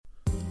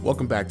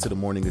Welcome back to the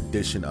morning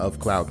edition of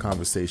Cloud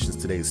Conversations.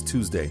 Today is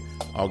Tuesday,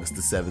 August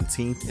the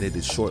 17th, and it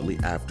is shortly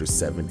after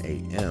 7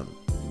 a.m.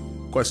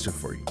 Question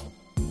for you.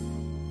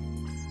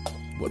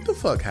 What the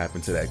fuck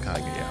happened to that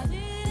Kanye album?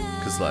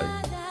 Because,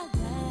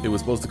 it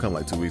was supposed to come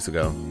 2 weeks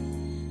ago.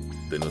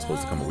 Then it was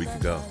supposed to come a week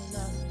ago.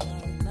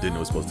 Then it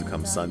was supposed to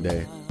come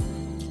Sunday.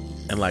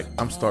 And,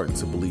 I'm starting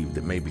to believe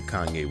that maybe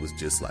Kanye was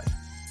just,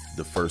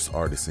 the first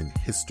artist in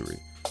history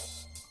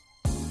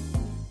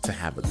to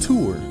have a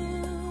tour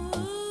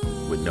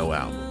with no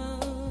album.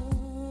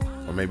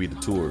 Or maybe the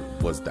tour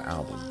was the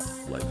album,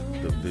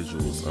 the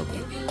visuals of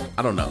it.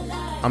 I don't know.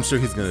 I'm sure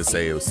he's gonna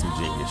say it was some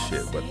genius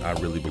shit, but I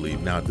really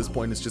believe now at this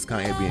point it's just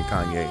Kanye being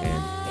Kanye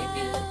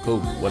and cool,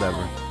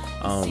 whatever.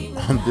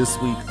 On this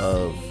week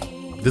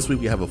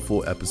we have a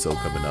full episode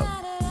coming up.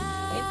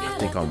 I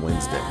think on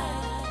Wednesday,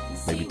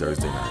 maybe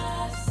Thursday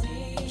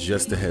night.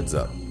 Just a heads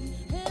up.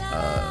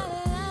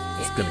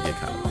 It's gonna get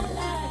kind of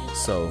wild.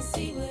 So if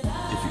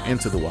you're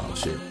into the wild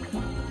shit,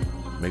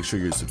 make sure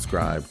you're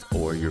subscribed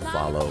or you're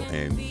follow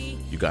and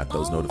you got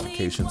those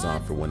notifications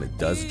on for when it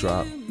does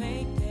drop.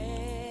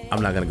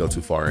 I'm not going to go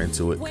too far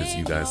into it because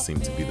you guys seem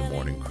to be the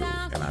morning crew.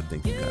 And I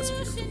think you guys are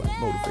here for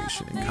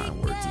motivation and kind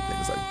words and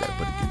things like that.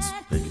 But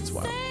it gets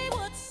wild.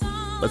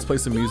 Let's play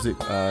some music.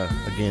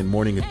 Again,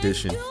 morning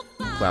edition,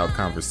 Cloud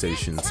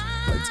Conversations.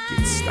 Let's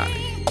get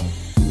started.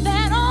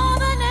 That all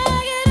the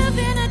negative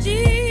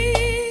energy,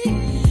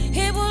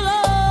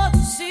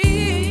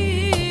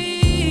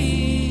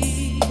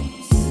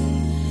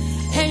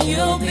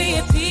 you'll be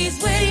at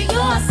peace with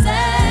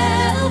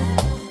yourself.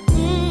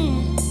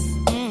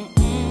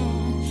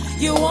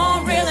 You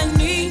won't really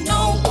need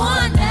no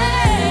one else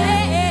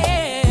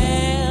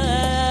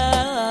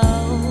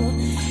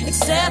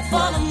except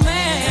for the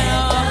man.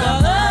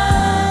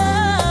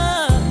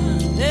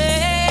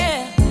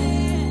 Yeah.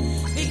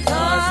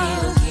 Because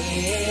he'll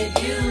give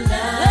you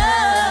love.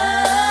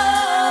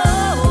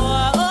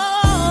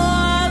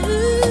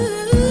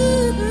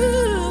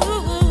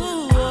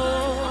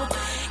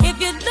 If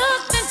you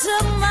look into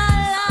my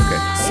life.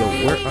 Okay, so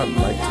where I'd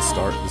like to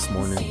start this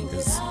morning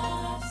is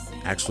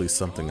actually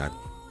something I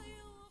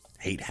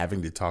hate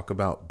having to talk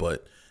about,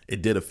 but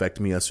it did affect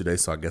me yesterday,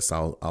 so I guess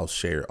I'll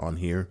share on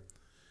here.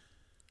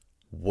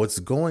 What's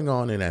going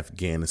on in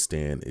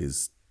Afghanistan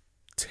is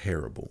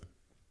terrible.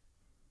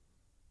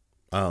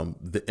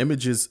 The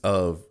images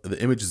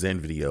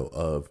and video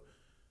of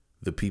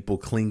the people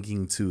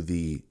clinging to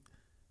the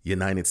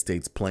United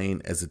States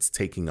plane as it's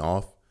taking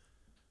off,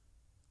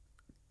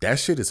 that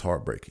shit is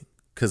heartbreaking.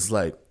 Because,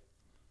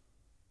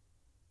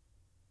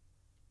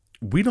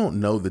 we don't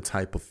know the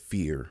type of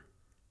fear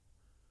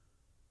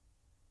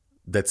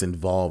that's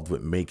involved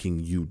with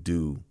making you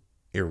do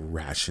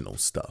irrational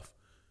stuff.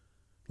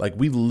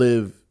 We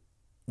live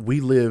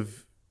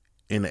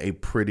in a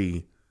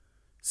pretty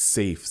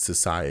safe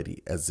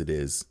society as it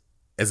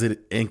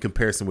in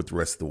comparison with the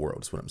rest of the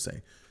world is what I'm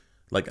saying.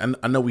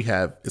 I know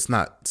it's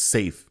not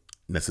safe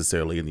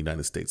necessarily in the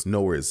United States.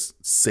 Nowhere is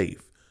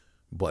safe,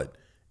 but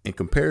in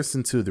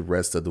comparison to the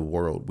rest of the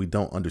world, we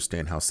don't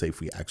understand how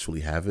safe we actually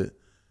have it.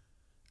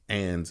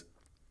 And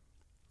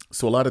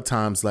so a lot of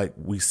times,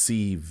 we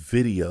see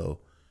video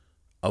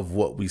of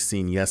what we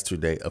seen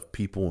yesterday of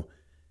people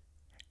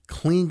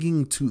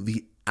clinging to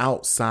the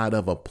outside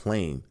of a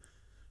plane,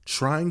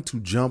 trying to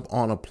jump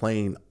on a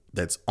plane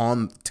that's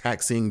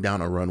taxiing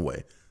down a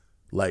runway.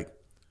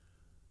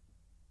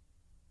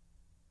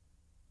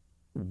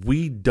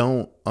 We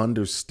don't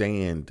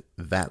understand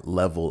that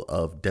level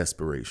of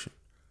desperation.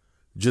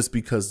 Just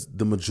because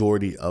the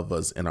majority of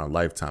us in our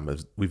lifetime,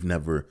 we've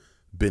never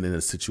been in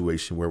a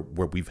situation where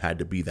we've had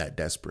to be that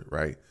desperate,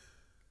 right?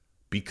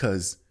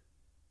 Because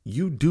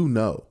you do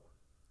know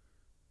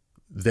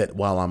that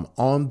while I'm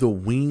on the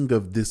wing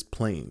of this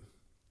plane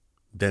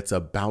that's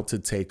about to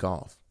take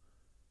off,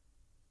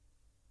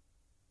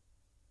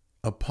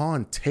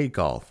 upon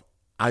takeoff,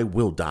 I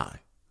will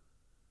die.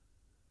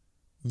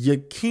 You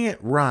can't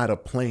ride a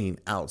plane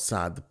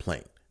outside the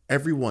plane.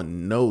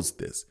 Everyone knows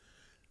this.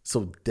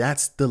 So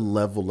that's the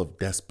level of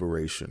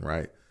desperation,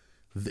 right?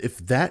 If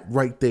that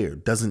right there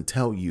doesn't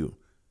tell you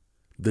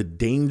the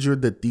danger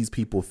that these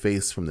people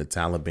face from the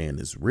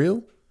Taliban is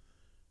real,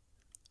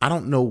 I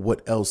don't know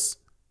what else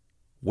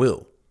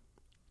will.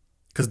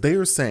 Because they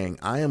are saying,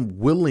 I am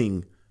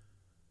willing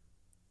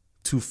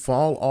to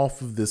fall off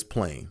of this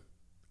plane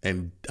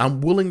and I'm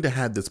willing to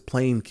have this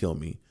plane kill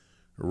me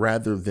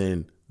rather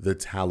than the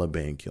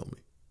Taliban kill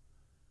me.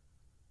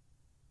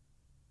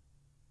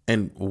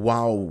 And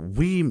while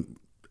we,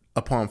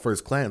 upon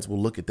first glance,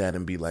 will look at that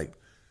and be like,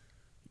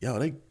 yo,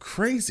 they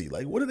crazy.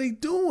 What are they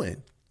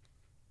doing?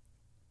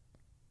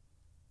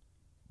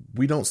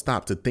 We don't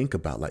stop to think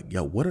about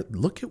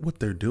look at what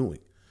they're doing.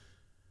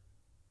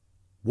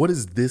 What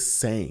is this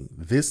saying?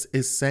 This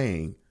is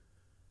saying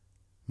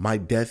my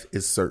death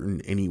is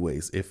certain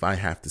anyways if I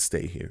have to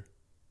stay here.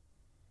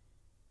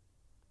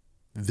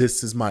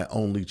 This is my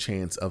only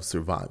chance of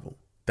survival.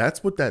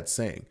 That's what that's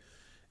saying.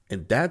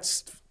 And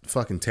that's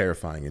fucking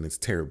terrifying and it's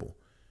terrible.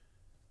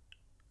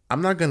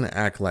 I'm not going to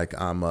act like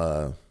I'm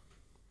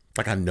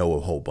like I know a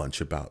whole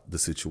bunch about the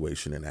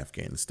situation in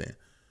Afghanistan,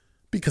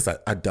 because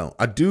I don't.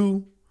 I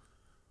do,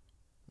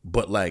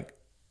 but like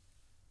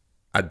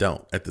I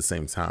don't at the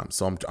same time.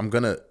 So I'm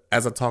gonna,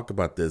 as I talk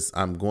about this,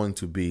 I'm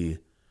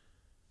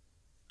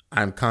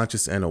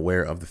conscious and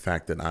aware of the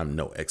fact that I'm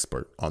no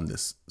expert on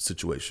this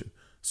situation.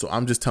 So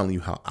I'm just telling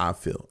you how I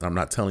feel. I'm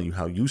not telling you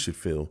how you should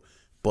feel,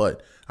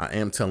 but I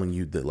am telling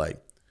you that,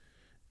 like,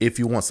 if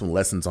you want some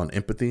lessons on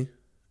empathy,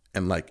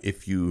 and like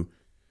if you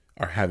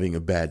are having a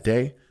bad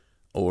day,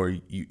 or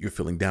you're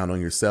feeling down on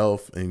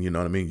yourself, and you know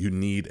what I mean, you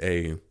need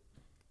a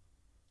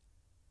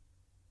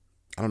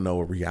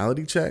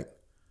reality check,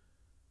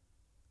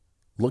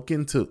 look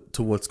into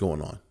what's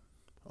going on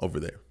over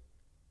there.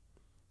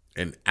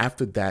 And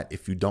after that,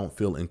 if you don't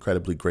feel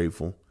incredibly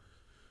grateful,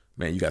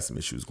 man, you got some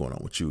issues going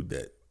on with you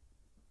that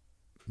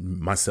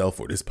myself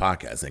or this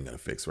podcast ain't going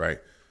to fix, right?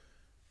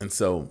 And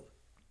so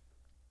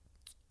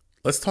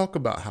let's talk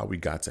about how we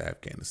got to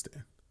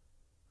Afghanistan.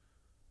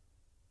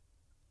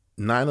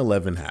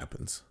 9/11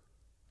 happens.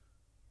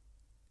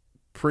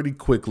 Pretty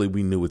quickly,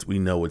 we know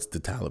it's the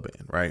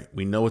Taliban, right?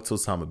 We know it's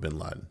Osama bin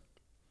Laden.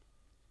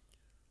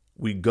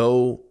 We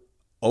go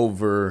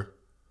over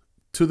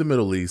to the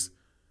Middle East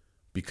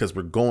because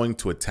we're going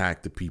to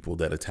attack the people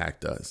that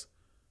attacked us.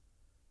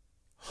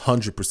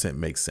 100%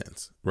 makes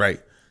sense,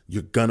 right?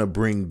 You're going to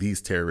bring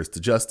these terrorists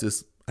to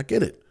justice. I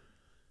get it.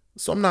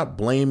 So I'm not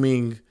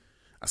blaming.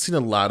 I've seen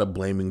a lot of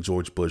blaming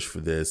George Bush for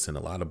this, and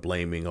a lot of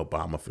blaming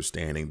Obama for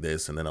standing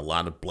this, and then a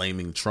lot of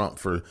blaming Trump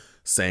for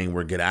saying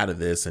we're get out of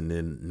this, and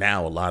then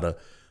now a lot of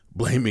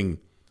blaming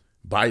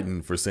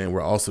Biden for saying we're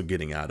also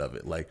getting out of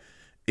it. Like,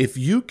 if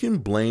you can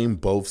blame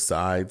both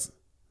sides,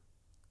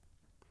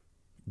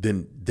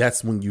 then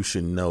that's when you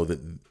should know that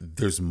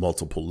there's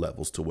multiple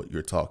levels to what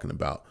you're talking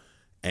about.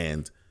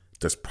 And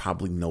there's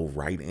probably no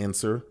right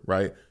answer,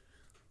 right?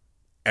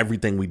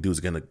 Everything we do is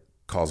going to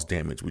cause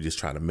damage. We just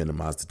try to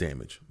minimize the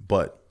damage.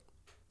 But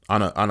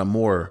on a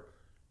more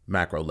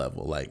macro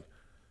level, like,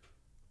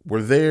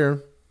 we're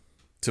there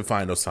to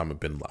find Osama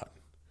bin Laden.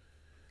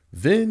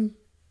 Then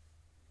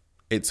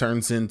it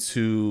turns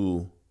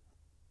into,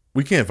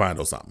 we can't find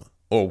Osama,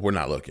 or we're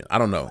not looking. I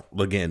don't know.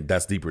 Again,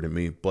 that's deeper than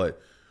me,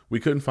 but we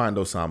couldn't find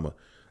Osama.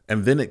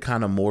 And then it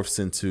kind of morphs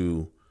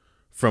into,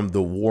 from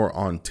the war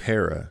on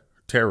terror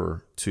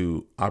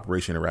to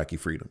Operation Iraqi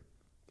Freedom.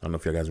 I don't know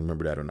if you guys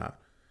remember that or not.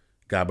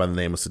 Guy by the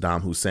name of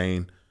Saddam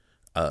Hussein.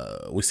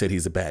 We said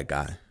he's a bad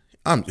guy.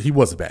 He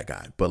was a bad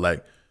guy, but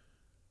like,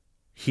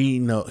 he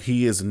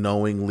is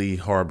knowingly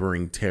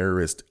harboring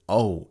terrorists.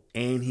 Oh,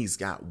 and he's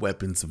got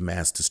weapons of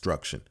mass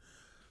destruction.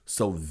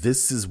 So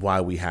this is why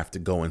we have to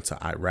go into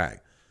Iraq,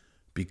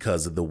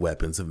 because of the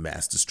weapons of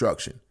mass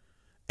destruction.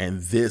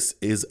 And this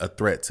is a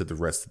threat to the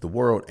rest of the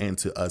world and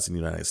to us in the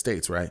United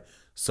States, right?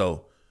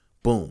 So,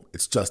 boom,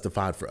 it's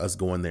justified for us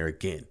going there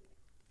again.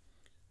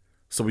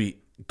 So we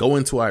go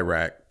into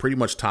Iraq, pretty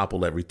much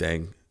topple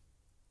everything,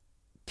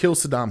 kill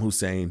Saddam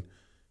Hussein,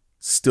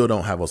 still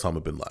don't have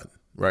Osama bin Laden,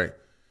 right?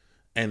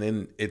 And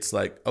then it's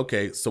like,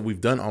 okay, so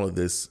we've done all of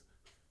this.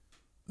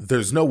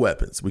 There's no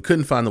weapons. We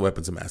couldn't find the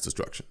weapons of mass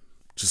destruction.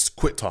 Just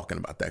quit talking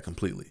about that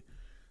completely.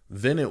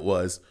 Then it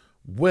was,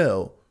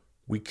 well,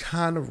 we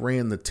kind of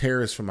ran the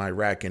terrorists from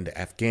Iraq into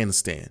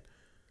Afghanistan.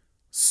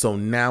 So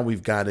now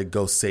we've got to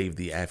go save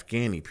the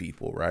Afghani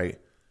people, right?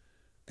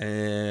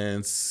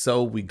 And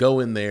so we go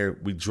in there,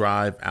 we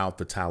drive out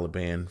the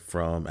Taliban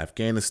from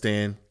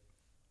Afghanistan.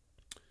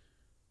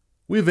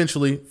 We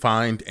eventually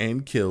find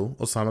and kill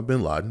Osama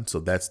bin Laden. So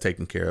that's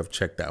taken care of.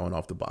 Check that one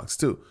off the box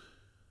too.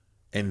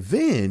 And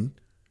then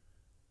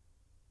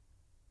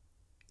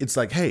it's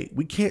like, hey,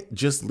 we can't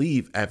just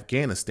leave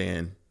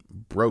Afghanistan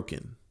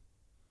broken.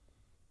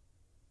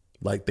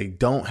 Like, they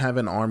don't have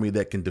an army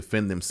that can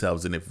defend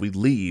themselves. And if we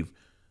leave,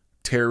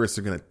 terrorists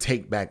are going to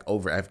take back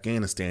over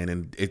Afghanistan,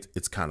 and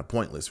it's kind of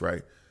pointless,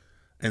 right?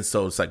 And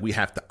so it's like, we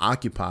have to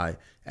occupy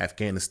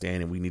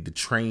Afghanistan, and we need to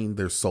train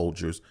their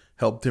soldiers,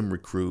 help them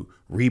recruit,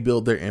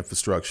 rebuild their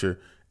infrastructure,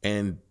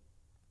 and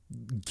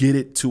get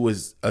it to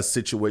a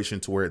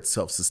situation to where it's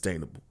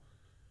self-sustainable.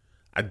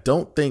 I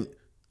don't think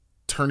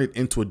turn it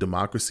into a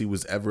democracy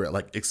was ever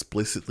like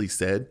explicitly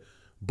said,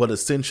 but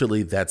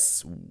essentially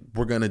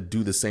we're going to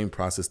do the same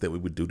process that we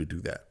would do to do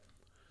that.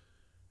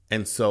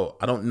 And so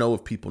I don't know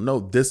if people know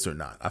this or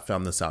not. I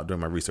found this out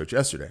during my research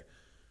yesterday.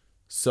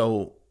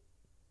 So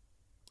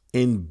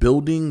in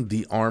building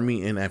the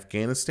army in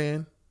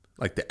Afghanistan,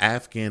 like the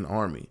Afghan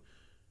army,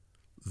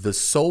 the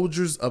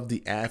soldiers of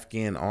the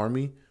Afghan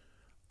army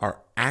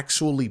are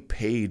actually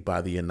paid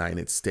by the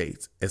United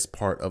States as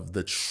part of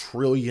the $1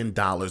 trillion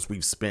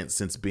we've spent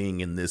since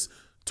being in this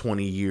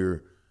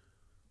 20-year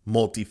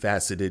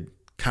multifaceted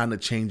kind of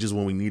changes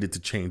when we needed to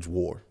change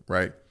war,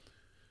 right?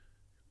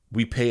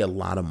 We pay a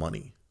lot of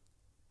money.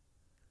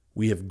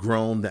 We have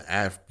grown the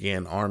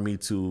Afghan army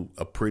to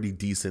a pretty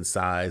decent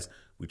size.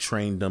 We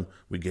trained them.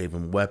 We gave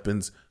them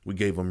weapons. We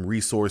gave them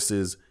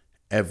resources,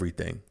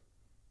 everything.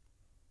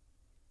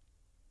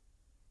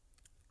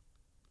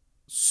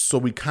 So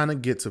we kind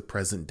of get to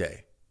present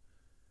day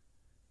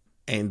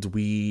and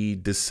we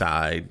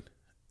decide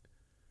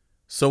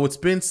So it's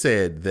been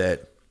said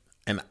that,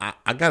 and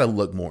I got to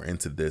look more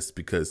into this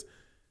because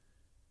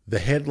the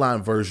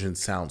headline version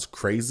sounds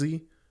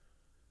crazy,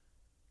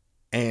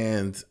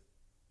 and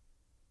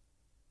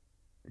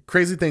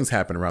crazy things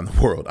happen around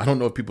the world. I don't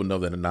know if people know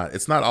that or not.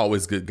 It's not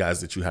always good guys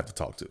that you have to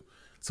talk to.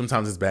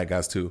 Sometimes it's bad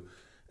guys too.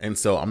 And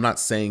so I'm not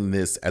saying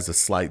this as a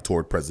slight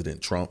toward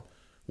President Trump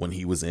when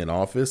he was in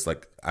office.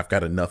 Like, I've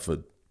got enough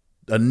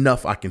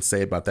I can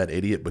say about that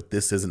idiot, but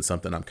this isn't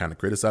something I'm kind of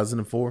criticizing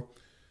him for.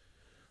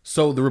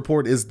 So the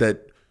report is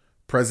that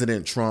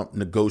President Trump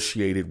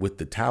negotiated with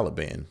the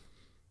Taliban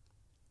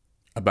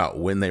about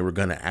when they were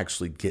going to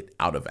actually get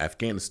out of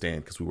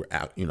Afghanistan because we were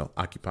out,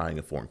 occupying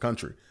a foreign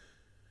country.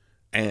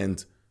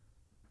 And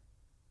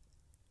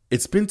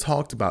it's been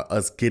talked about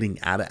us getting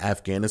out of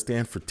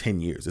Afghanistan for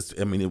 10 years.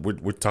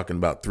 We're talking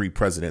about 3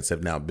 presidents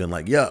have now been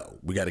like, yo,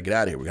 we got to get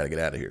out of here. We got to get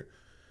out of here.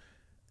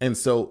 And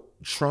so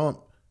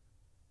Trump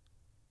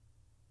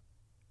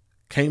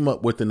came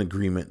up with an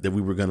agreement that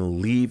we were going to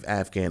leave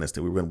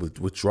Afghanistan. We were going to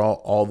withdraw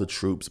all the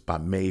troops by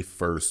May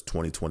 1st,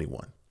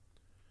 2021.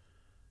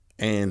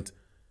 And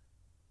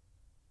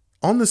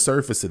on the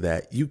surface of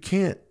that,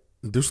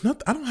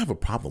 I don't have a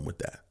problem with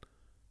that.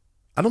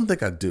 I don't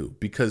think I do,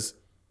 because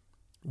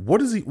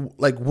what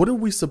are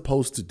we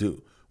supposed to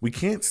do? We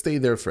can't stay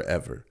there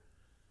forever.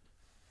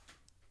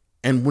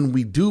 And when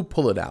we do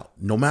pull it out,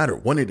 no matter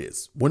when it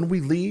is, when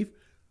we leave,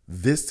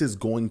 this is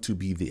going to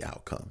be the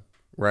outcome,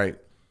 right?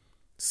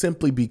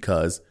 Simply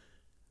because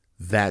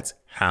that's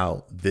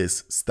how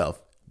this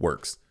stuff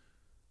works.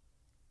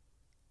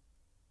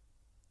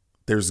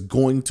 There's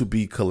going to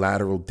be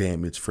collateral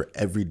damage for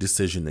every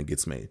decision that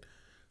gets made.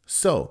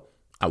 So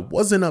I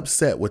wasn't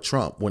upset with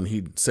Trump when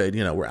he said,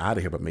 we're out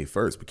of here by May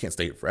 1st. We can't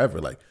stay here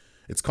forever. Like,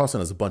 it's costing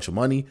us a bunch of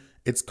money.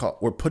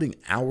 We're putting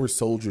our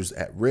soldiers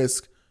at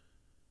risk.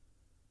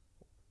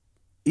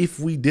 If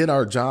we did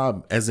our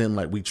job, as in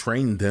like we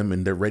trained them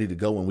and they're ready to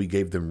go and we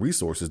gave them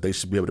resources, they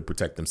should be able to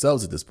protect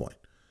themselves at this point.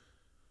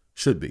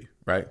 Should be,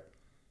 right?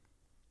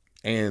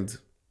 And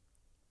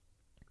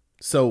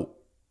so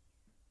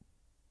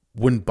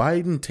when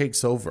Biden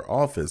takes over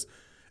office,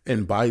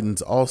 and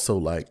Biden's also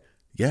like,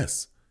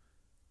 yes,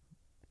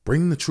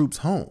 bring the troops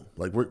home.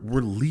 Like,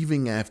 we're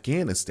leaving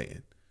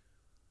Afghanistan.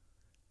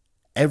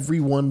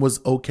 Everyone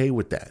was okay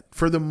with that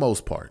for the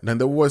most part. Now,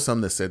 there were some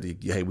that said,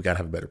 hey, we got to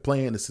have a better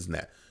plan, this and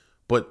that.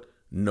 But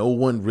no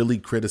one really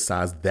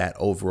criticized that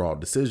overall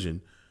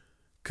decision,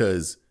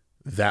 because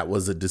that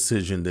was a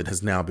decision that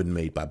has now been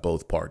made by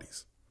both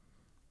parties.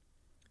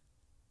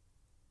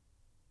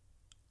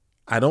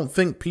 I don't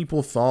think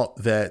people thought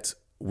that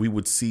we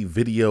would see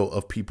video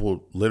of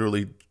people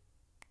literally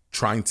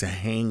trying to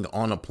hang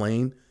on a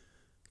plane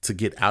to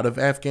get out of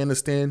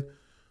Afghanistan,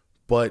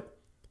 but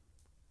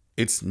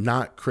it's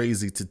not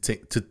crazy to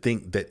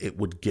think that it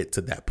would get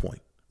to that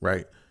point,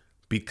 right?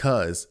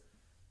 Because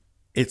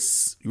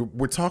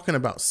we're talking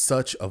about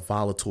such a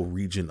volatile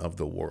region of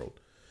the world.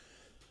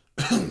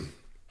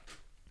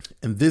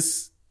 And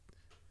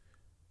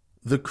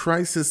the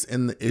crisis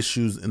and the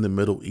issues in the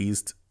Middle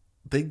East,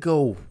 they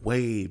go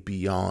way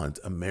beyond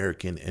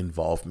American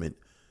involvement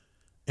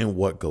in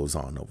what goes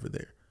on over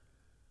there.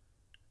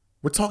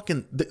 We're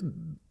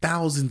talking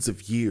thousands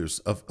of years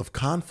of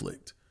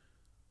conflict.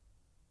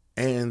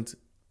 And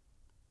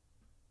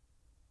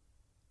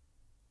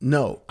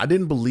no, I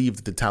didn't believe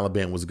that the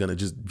Taliban was going to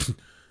just,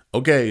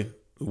 okay,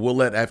 we'll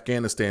let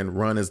Afghanistan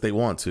run as they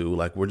want to.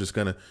 Like, we're just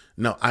going to.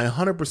 No, I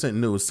 100%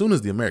 knew as soon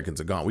as the Americans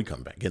are gone, we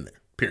come back in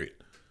there, period.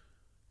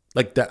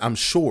 Like that, I'm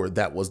sure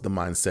that was the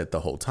mindset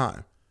the whole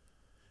time.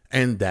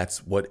 And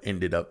that's what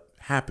ended up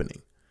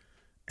happening.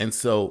 And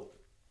so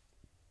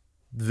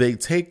they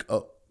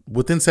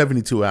within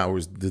 72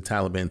 hours, the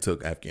Taliban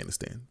took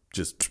Afghanistan,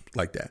 just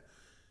like that.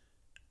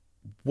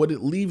 What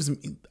it leaves me,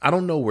 I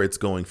don't know where it's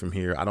going from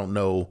here. I don't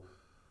know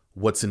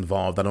what's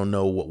involved. I don't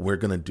know what we're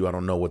going to do. I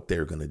don't know what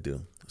they're going to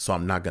do. So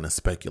I'm not going to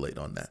speculate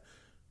on that.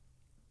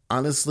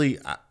 Honestly,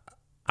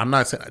 I'm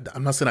not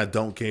saying I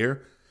don't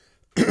care,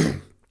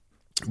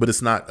 but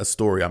it's not a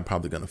story I'm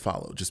probably going to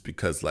follow, just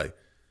because like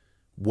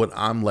what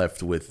I'm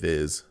left with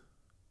is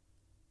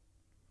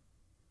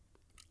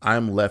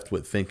I'm left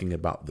with thinking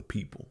about the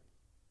people,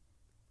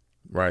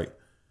 right?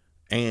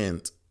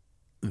 And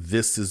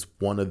this is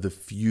one of the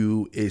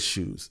few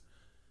issues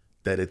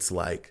that it's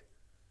like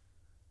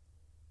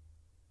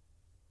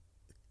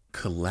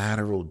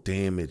collateral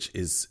damage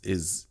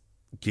is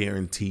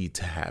guaranteed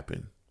to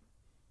happen.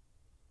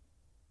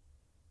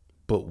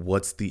 But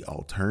what's the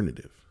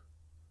alternative?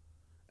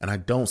 And I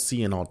don't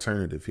see an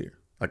alternative here.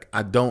 Like,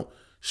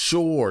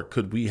 sure,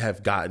 could we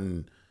have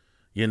gotten,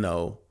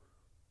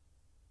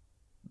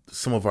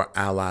 some of our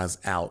allies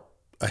out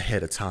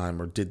ahead of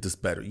time or did this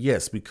better?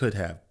 Yes, we could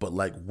have. But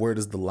like, where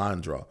does the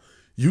line draw?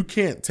 You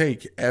can't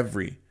take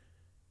every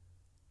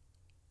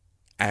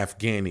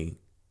Afghani.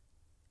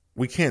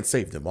 We can't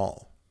save them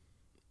all.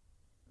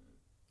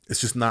 It's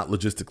just not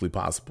logistically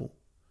possible.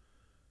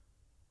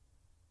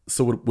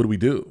 So what do we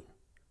do?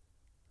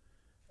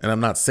 And I'm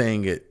not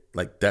saying it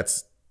like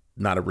that's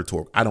not a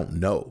rhetoric. I don't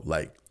know.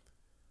 Like,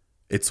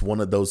 It's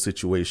one of those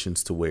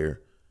situations to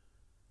where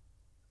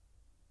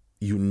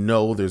you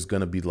know there's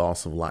going to be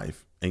loss of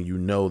life, and you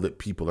know that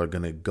people are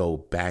going to go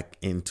back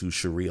into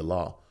Sharia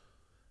law.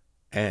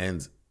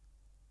 And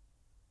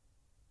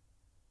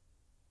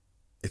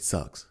it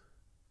sucks.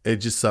 It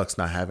just sucks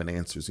not having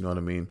answers. You know what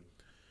I mean?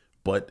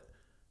 But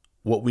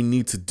what we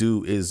need to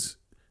do is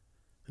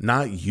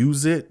not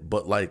use it,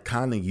 but like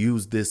kind of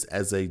use this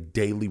as a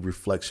daily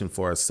reflection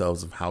for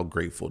ourselves of how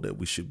grateful that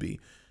we should be,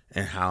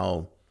 and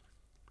how,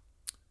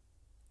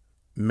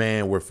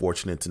 man, we're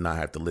fortunate to not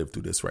have to live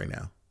through this right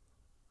now.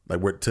 Like,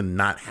 we're to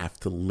not have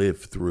to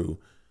live through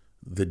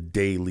the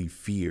daily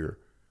fear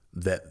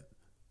that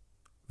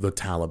the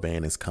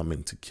Taliban is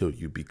coming to kill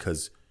you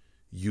because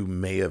you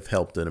may have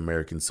helped an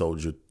American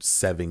soldier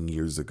 7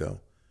 years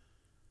ago,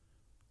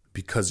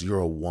 because you're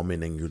a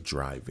woman and you're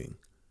driving,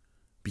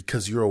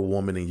 because you're a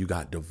woman and you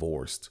got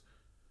divorced,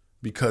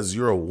 because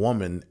you're a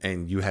woman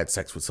and you had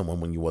sex with someone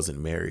when you wasn't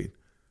married,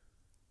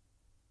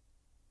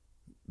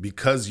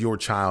 because your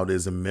child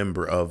is a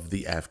member of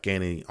the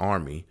Afghani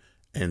army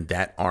and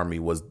that army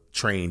was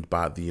trained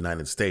by the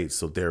United States,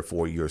 so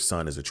therefore your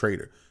son is a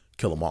traitor.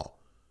 Kill them all.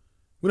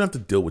 We don't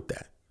have to deal with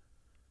that.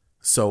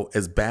 So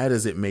as bad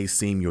as it may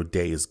seem your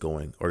day is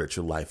going, or that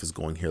your life is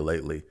going here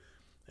lately,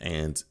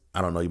 and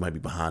I don't know, you might be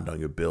behind on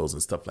your bills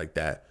and stuff like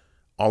that,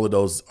 all of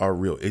those are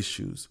real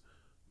issues.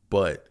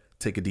 But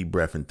take a deep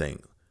breath and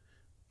think,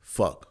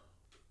 fuck,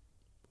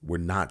 we're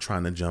not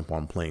trying to jump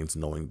on planes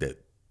knowing that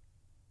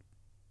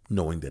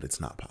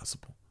it's not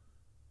possible.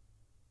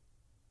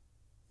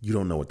 You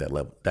don't know what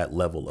that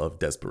level of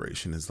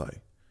desperation is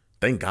like.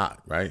 Thank God,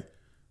 right?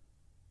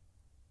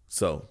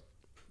 So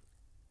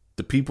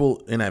the people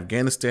in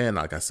Afghanistan,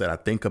 like I said, I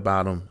think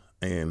about them,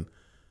 and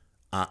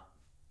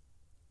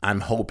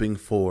I'm hoping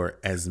for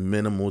as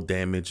minimal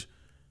damage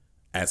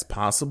as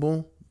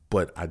possible,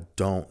 but I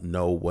don't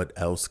know what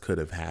else could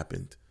have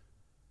happened.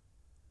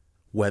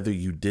 Whether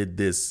you did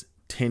this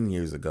 10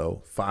 years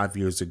ago, 5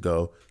 years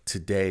ago,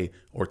 today,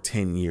 or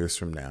 10 years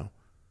from now,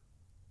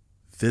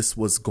 this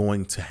was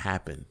going to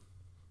happen.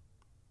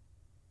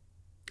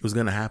 It was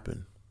going to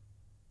happen.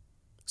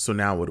 So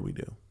now what do we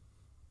do?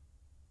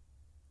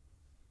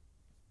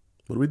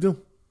 What do we do?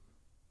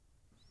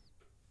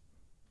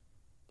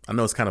 I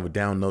know it's kind of a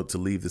down note to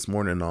leave this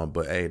morning on,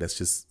 but hey, that's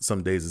just,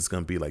 some days it's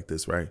going to be like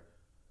this, right?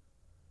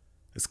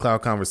 It's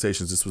Cloud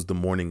Conversations. This was the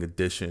morning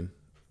edition.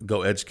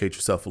 Go educate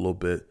yourself a little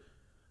bit.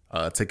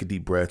 Take a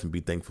deep breath and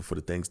be thankful for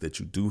the things that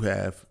you do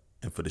have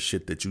and for the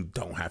shit that you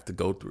don't have to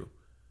go through.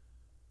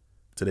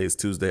 Today is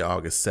Tuesday,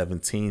 August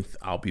 17th.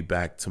 I'll be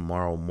back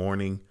tomorrow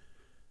morning.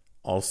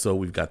 Also,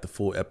 we've got the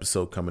full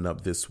episode coming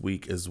up this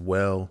week as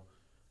well.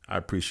 I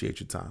appreciate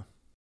your time.